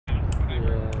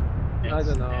I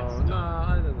don't know. No,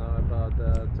 I don't know about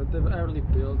that. So the early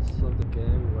builds of the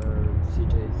game where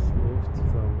CJ's moved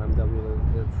from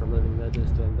from Living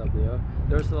Legends to MWO,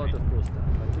 there's a lot of cool stuff.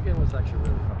 Like the game was actually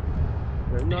really fun.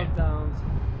 There are knockdowns.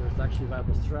 There's actually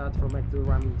viable strat from like to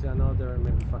ram into another and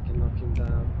maybe fucking knock him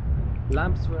down.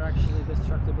 Lamps were actually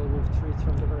destructible with trees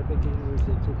from the very beginning, which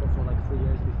they took off for like 3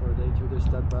 years before they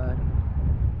introduced that back.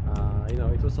 You know,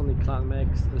 it was only clan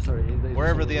mechs. Sorry,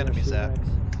 wherever the enemy's at.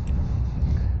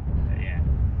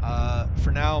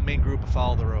 For now, main group will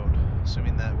follow the road,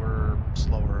 assuming that we're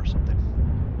slower or something.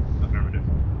 Affirmative.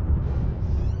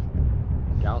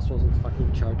 Gauss wasn't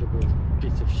fucking chargeable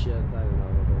piece of shit. I don't know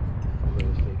what the fuck I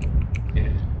was thinking.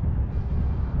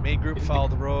 Yeah. Main group follow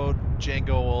the road.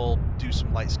 Django will do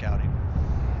some light scouting.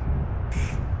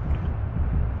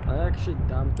 I actually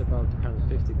dumped about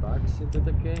 $150 into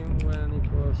the game when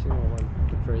it was, you know, when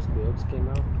the first builds came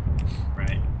out.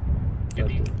 Right. Yeah,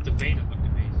 the beta looked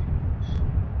amazing.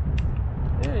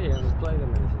 Yeah, it played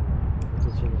amazing.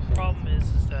 The problem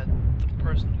is that the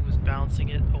person who was balancing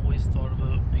it always thought of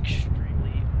an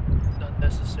extremely, not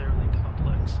necessarily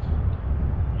complex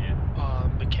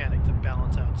mechanic to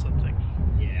balance out something.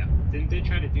 Yeah. Didn't they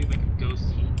try to do like a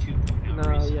Ghost Heat 2.0 No,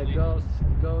 recently? yeah,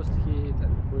 Ghost Heat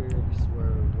and Quirks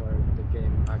were where the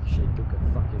game actually took a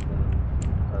fucking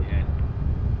down. Yeah.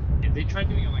 And they tried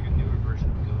doing like a newer version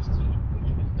of Ghost Heat, which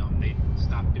was dumb. They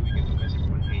stopped doing it because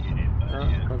everyone hated it. But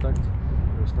yeah. Contact.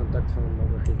 There's contact from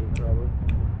overheating trouble.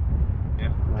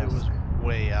 Yeah. Nice. It was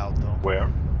way out though.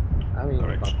 Where? I mean,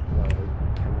 Direction.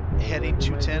 Heading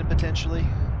to 10 potentially.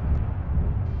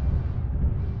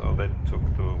 So they took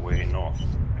the way north,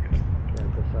 I guess. Yeah,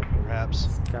 the fucking Perhaps.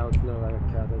 Scout, no, like a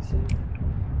cat, I see.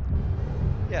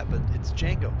 Yeah, but it's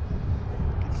Django.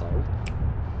 So?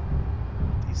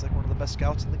 He's like one of the best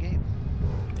scouts in the game.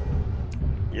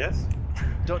 Yes.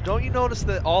 Don't you notice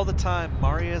that all the time,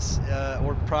 Marius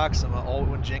or Proxima,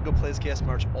 when Django plays Chaos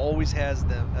March, always has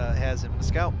him in the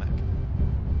scout mech.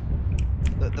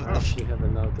 I actually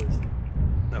haven't noticed.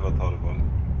 Never thought about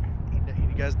it.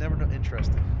 You guys never know.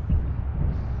 Interesting.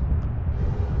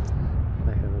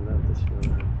 I haven't noticed.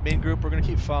 Main group, we're gonna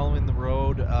keep following the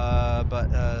road, but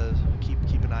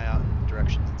keep an eye out in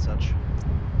directions and such.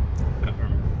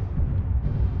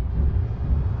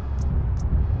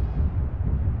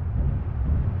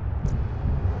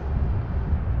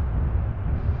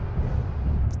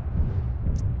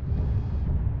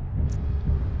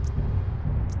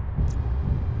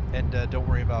 And don't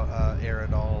worry about air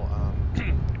at all.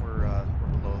 We're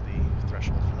below the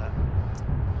threshold for that.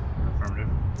 Affirmative.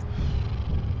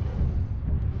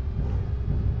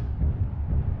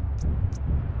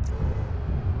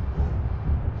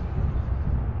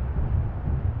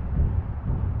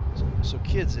 So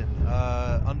kids,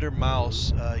 under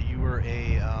Mouse, you were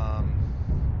a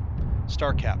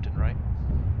star captain, right?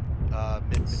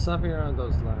 Something around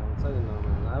those lines. I don't know,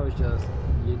 man. I was just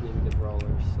leading the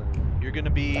brawlers. And... You're gonna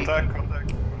be.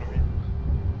 Contact.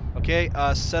 Okay,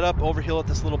 set up overhill at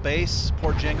this little base.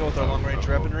 Support Django with our long-range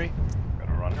weaponry.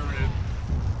 Gonna run.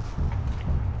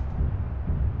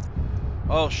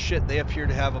 Oh shit, they appear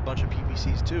to have a bunch of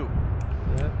PPCs too.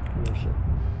 Yeah, no shit.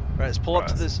 Alright, let's pull up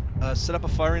to this, set up a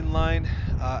firing line,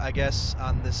 I guess,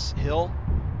 on this hill,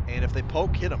 and if they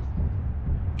poke, hit them.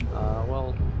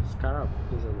 Well, Scarab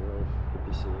is a real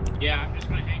PPC. Yeah, I'm just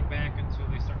gonna hang back until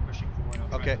they start pushing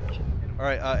forward. Okay.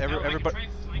 Alright, everybody. Try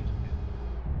flanking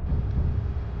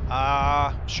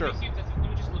them. Sure. Let me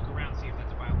just look around, see if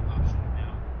that's a viable option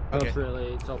now. Okay. Not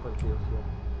really, it's open field.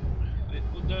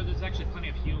 Well, there's actually plenty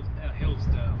of hills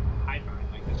to hide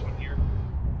behind, like this one here.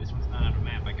 This one's not on a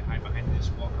map. I can hide behind this,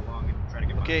 walk along, and try to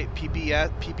get behind. Okay,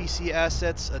 PPC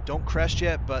assets, don't crest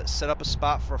yet, but set up a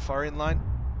spot for a firing line.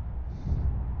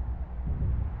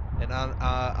 And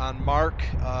on mark,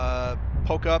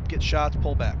 poke up, get shots,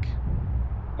 pull back.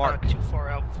 Mark. Not too far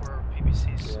out for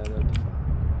PPCs. Yeah, they're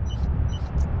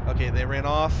fine. Okay, they ran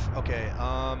off. Okay,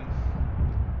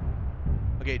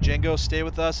 okay, Django, stay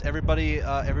with us. Everybody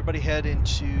head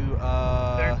into.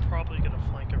 They're probably gonna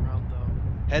flank around though.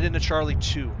 Head into Charlie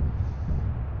 2.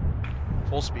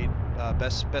 Full speed.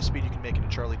 Best speed you can make into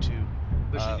Charlie 2.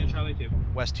 Pushing to Charlie 2.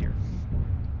 West here.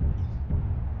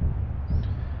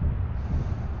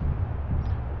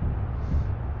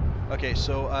 Okay,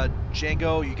 so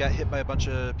Django, you got hit by a bunch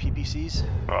of PPCs.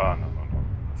 No.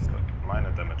 It's like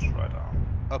minor damage right arm.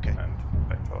 Okay. And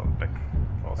back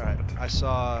torso. All right. I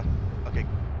saw. Okay,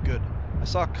 good. I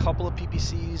saw a couple of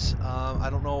PPCs. I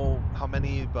don't know how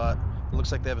many, but it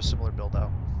looks like they have a similar build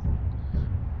out.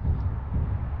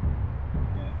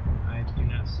 Yeah, I do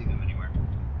not see them anywhere.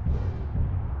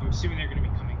 I'm assuming they're going to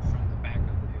be coming from the back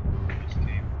of the hill where we just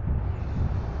came.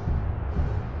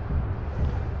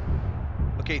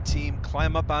 Okay, team,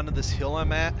 climb up onto this hill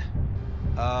I'm at. They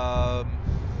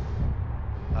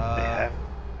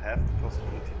have the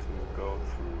possibility to go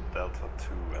through Delta 2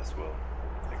 as well.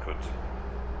 They could.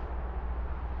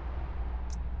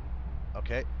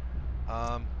 Okay.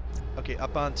 Okay,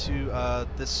 up onto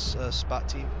this spot,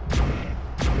 team.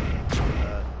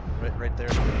 Right there,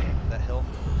 that hill.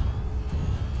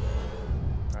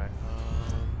 Alright,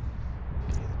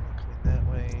 okay, coming that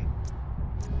way.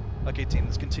 Okay, team,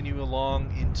 let's continue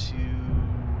along into...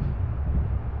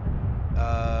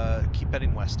 keep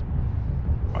heading west.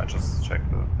 I just check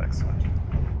the backside.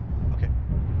 Okay.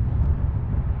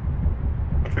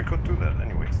 But we could do that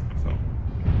anyways, so...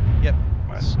 Yep.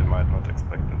 They might not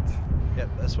expect it. Yep,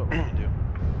 that's what we're gonna do.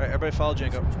 Alright, everybody follow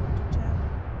Django.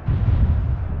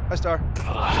 Hi, Star.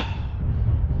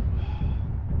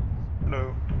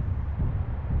 Hello.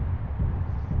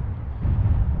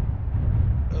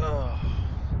 Ugh.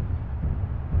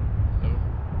 So,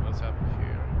 what's happening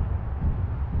here?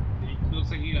 It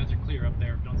looks like you guys are clear up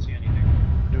there. Don't see anything.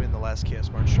 We're doing the last Chaos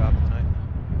March drop of the night.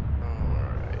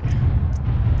 Alright.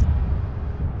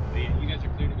 But yeah, you guys are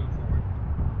clear to go forward.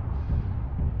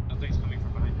 Nothing's coming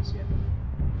from behind us yet.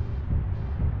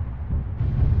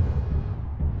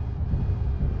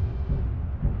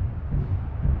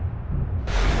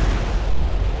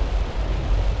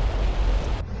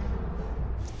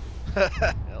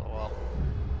 LOL.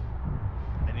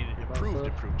 I needed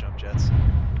improved jump jets.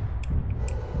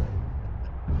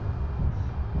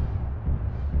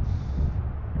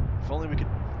 If only we could.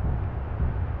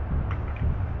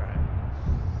 Alright.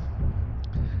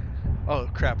 Oh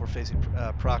crap, we're facing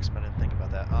Proxima. I didn't think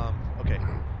about that. Okay.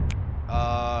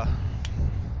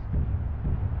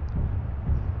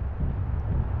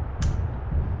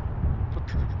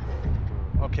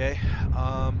 Okay.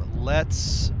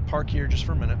 Let's park here just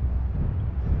for a minute.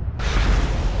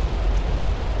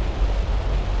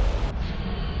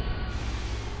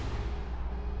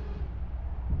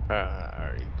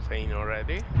 Are you playing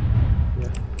already?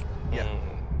 Yeah. Yeah.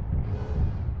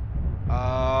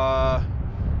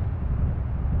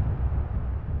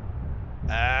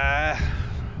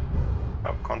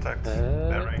 Oh, contact.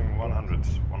 Bearing 100.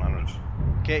 100.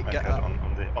 Okay. Madcat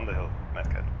on the hill.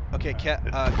 Madcat. Okay.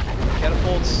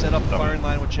 Catapults set up firing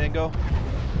line with Django.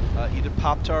 Either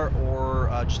Pop-Tart or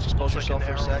just expose Looks yourself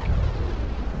like an for a arrow. sec.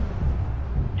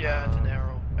 Yeah, it's an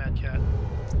arrow. Mad cat.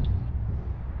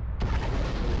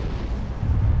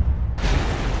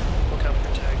 Look out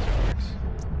for tags or marks.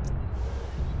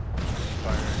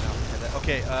 Firing now.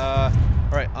 Okay.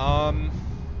 All right.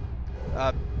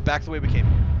 Back the way we came.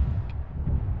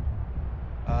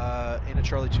 Into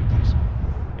Charlie 2, please.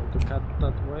 Want to cut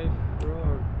that way through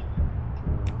or...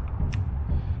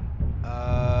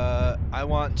 I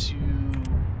want to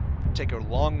take a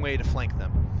long way to flank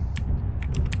them.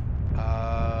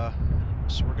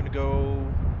 So we're gonna go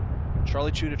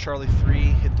Charlie 2 to Charlie 3,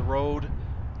 hit the road,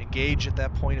 engage at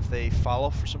that point if they follow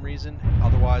for some reason.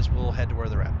 Otherwise, we'll head to where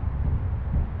they're at.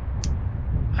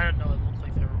 I don't know, it looked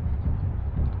like they were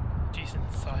decent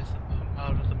size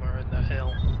amount of them are in the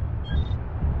hill.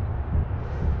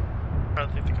 I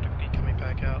don't think they're going to be coming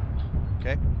back out.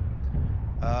 Okay.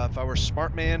 If I were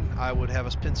smart man, I would have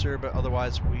us pincer, but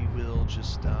otherwise we will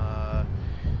just, we're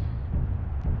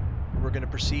going to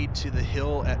proceed to the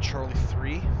hill at Charlie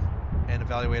 3 and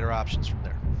evaluate our options from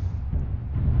there.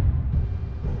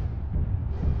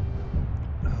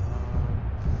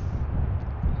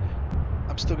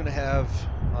 I'm still going to have,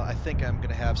 I think I'm going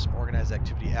to have some organized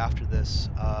activity after this,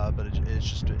 but it's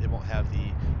just, it won't have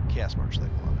the Chaos March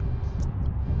label on it.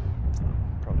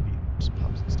 Probably be some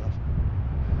pubs and stuff.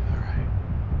 Alright.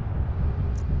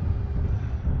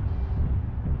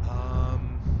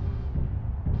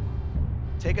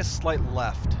 Take a slight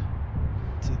left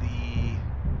to the,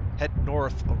 head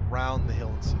north around the hill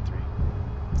in C3.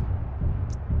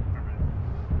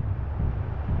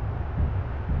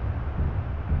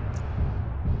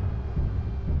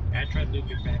 I tried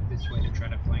looping back this way to try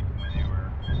to flank them when they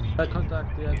were...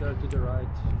 contact the other to the right,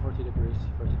 40 degrees,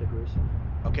 40 degrees.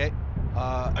 Okay.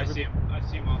 I see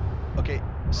him all. Okay,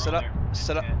 set up.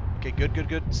 Okay,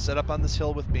 good. Set up on this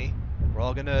hill with me. We're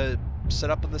all gonna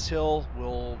set up on this hill.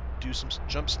 We'll do some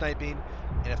jump sniping,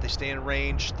 and if they stay in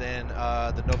range, then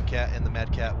the Nova Cat and the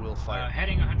Mad Cat will fire.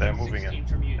 Heading They're moving 116 in.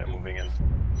 from you. They're moving in.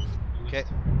 Okay.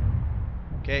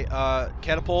 Okay,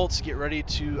 catapults, get ready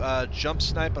to jump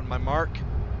snipe on my mark.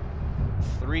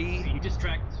 You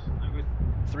distract.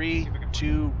 3,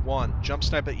 2, 1. Jump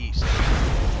snipe at east.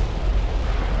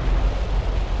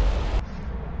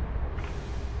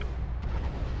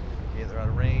 Okay, they're out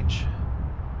of range.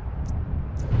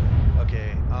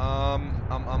 Okay,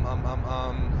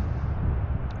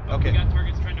 Oh, Okay. We got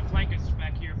targets trying to flank us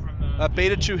back here from the.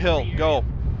 Beta 2 hill, go.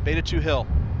 Beta 2 hill.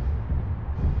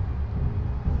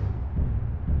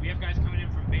 We have guys coming in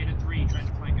from Beta 3 trying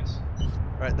to flank us.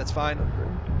 Alright, that's fine.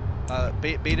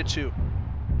 Beta 2.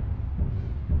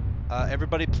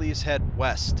 Everybody please head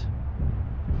west.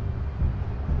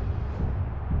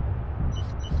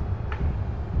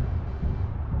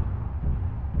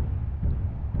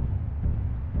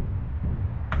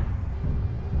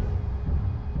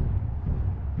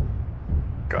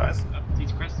 Guys,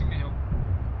 He's cresting the hill.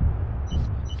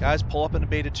 Guys, pull up into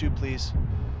Beta 2, please.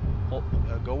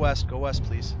 Go west,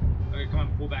 please. Okay, come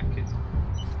on, pull back, kids.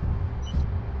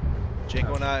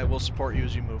 Django and I will support you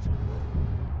as you move.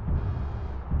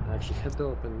 I actually had to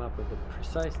open map at the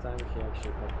precise time he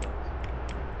actually popped out.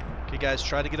 Okay, guys,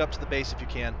 try to get up to the base if you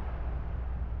can.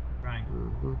 Trying.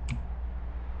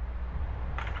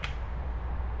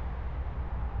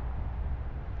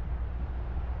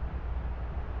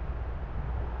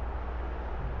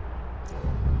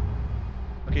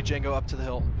 Okay, Django, up to the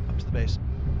hill, up to the base.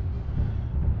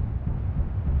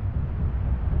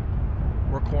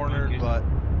 We're cornered, but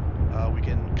we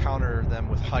can counter them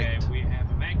with height. Okay, we have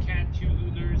a Mad Cat, 2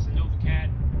 Ulers, a Nova Cat,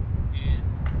 and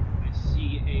I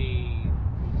see a.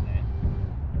 Who's that?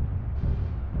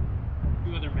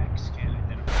 2 other mechs can't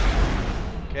identify.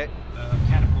 Okay.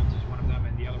 Catapult is one of them,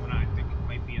 and the other one I think it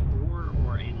might be a Thor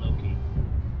or a Loki.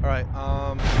 Alright,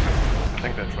 I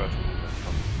think they tried to move it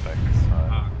from the back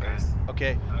side of the base.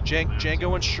 okay.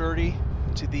 Django and Shirty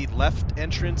to the left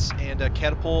entrance, and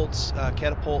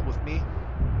catapult with me.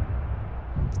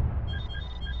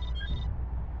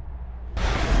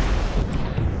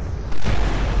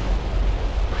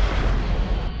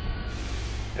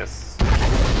 Yes.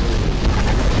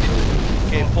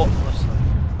 Okay, pull. Left side.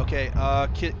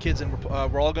 Okay, kids, and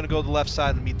we're all gonna go to the left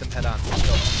side and meet them head on. Let's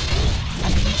go.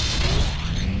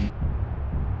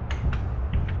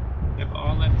 Yep,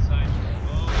 all left side.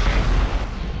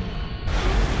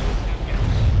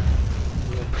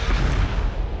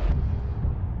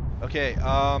 Okay,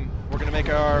 we're gonna make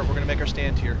our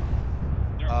stand here.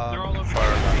 They're all over.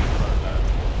 Fire that.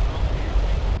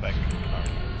 Back.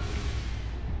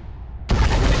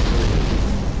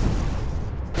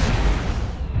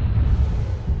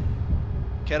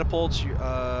 Catapults,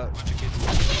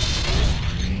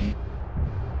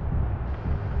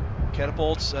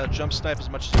 catapults, jump snipe as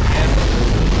much as you can.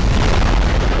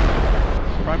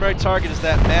 Primary target is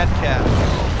that Mad Cat.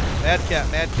 Mad Cat,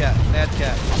 Mad Cat, Mad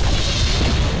Cat.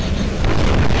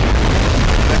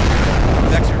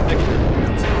 Vector, Victor.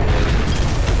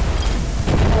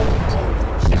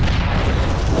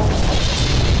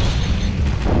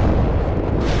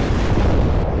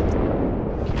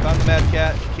 Keep on the Mad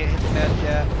Cat. If you can't hit the Mad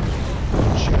Cat,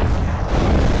 shoot it.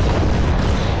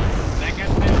 That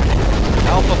guy's dead.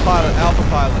 Alpha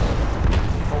pilot.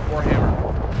 Warhammer.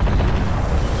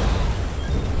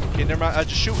 Okay, never mind.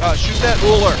 Just shoot that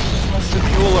Uller. Shoot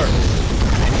the Uller.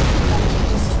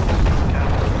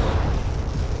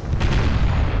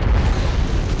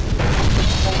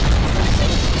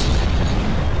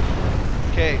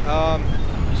 Okay,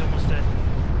 He's almost dead.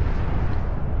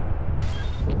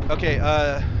 okay,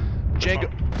 Django,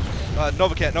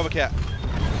 Nova Cat.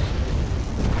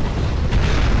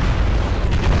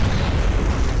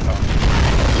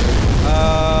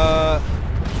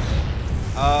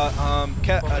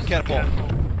 Catapult.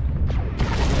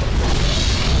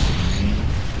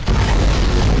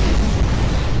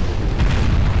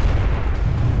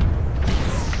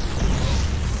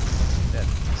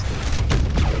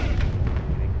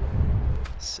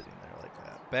 Sitting there like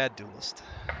that. Bad duelist.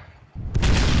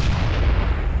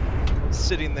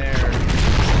 Sitting there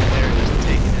just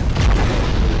taking it.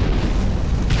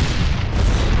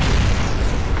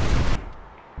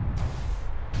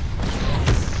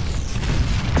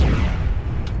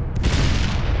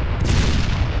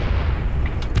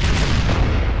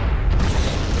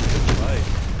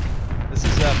 This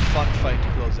is a fun fight to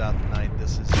close out the night.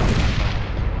 This is a fun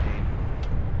campaign.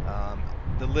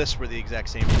 The lists were the exact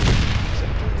same, except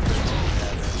for we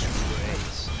had 2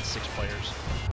 A's and 6 players.